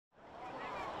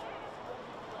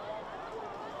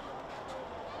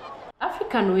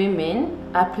African women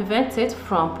are prevented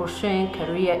from pursuing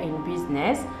career in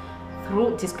business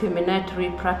through discriminatory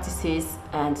practices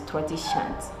and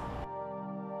traditions.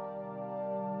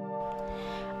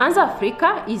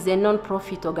 Anzafrika is a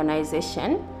non-profit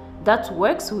organization that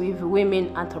works with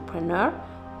women entrepreneurs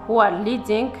who are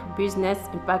leading business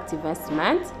impact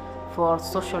investments for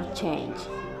social change.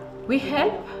 We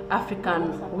help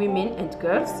African women and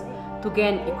girls to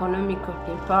gain economic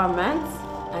empowerment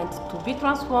and to be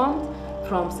transformed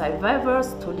from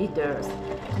survivors to leaders,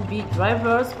 to be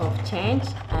drivers of change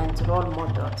and role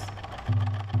models.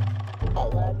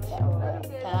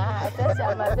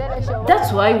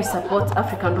 That's why we support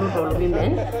African rural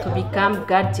women to become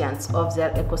guardians of their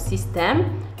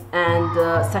ecosystem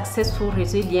and successful,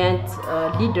 resilient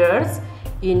leaders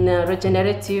in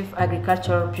regenerative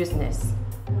agricultural business.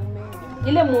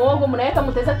 Ile muogo mnaweka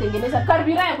mtaweza tengeneza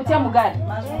karibira ya kutia mugari.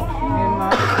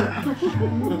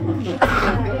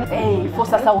 Hey, for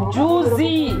sasa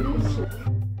ujuzi.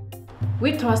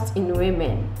 We trust in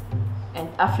women, and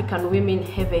African women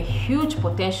have a huge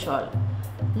potential.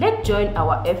 Let's join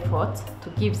our effort to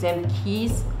give them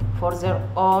keys for their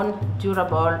own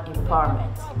durable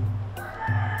empowerment.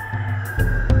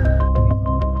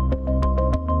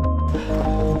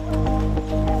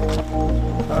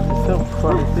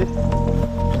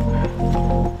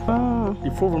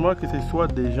 Il faut vraiment que ce soit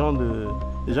des gens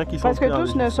qui sont... Parce que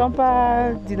tous ne sont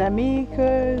pas dynamiques,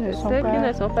 Ceux qui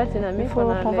ne sont pas dynamiques,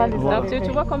 on va les donc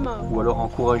tu vois comment. Ou alors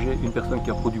encourager une personne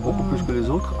qui a produit beaucoup plus que les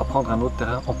autres à prendre un autre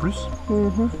terrain en plus,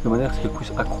 de manière à ce qu'elle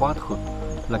puisse accroître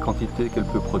la quantité qu'elle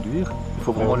peut produire. Il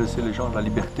faut vraiment laisser les gens la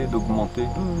liberté d'augmenter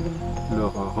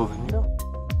leurs revenus.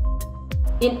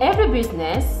 In every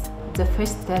business, the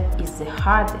first step is the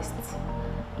hardest.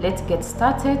 Let's get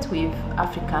started with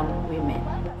African women.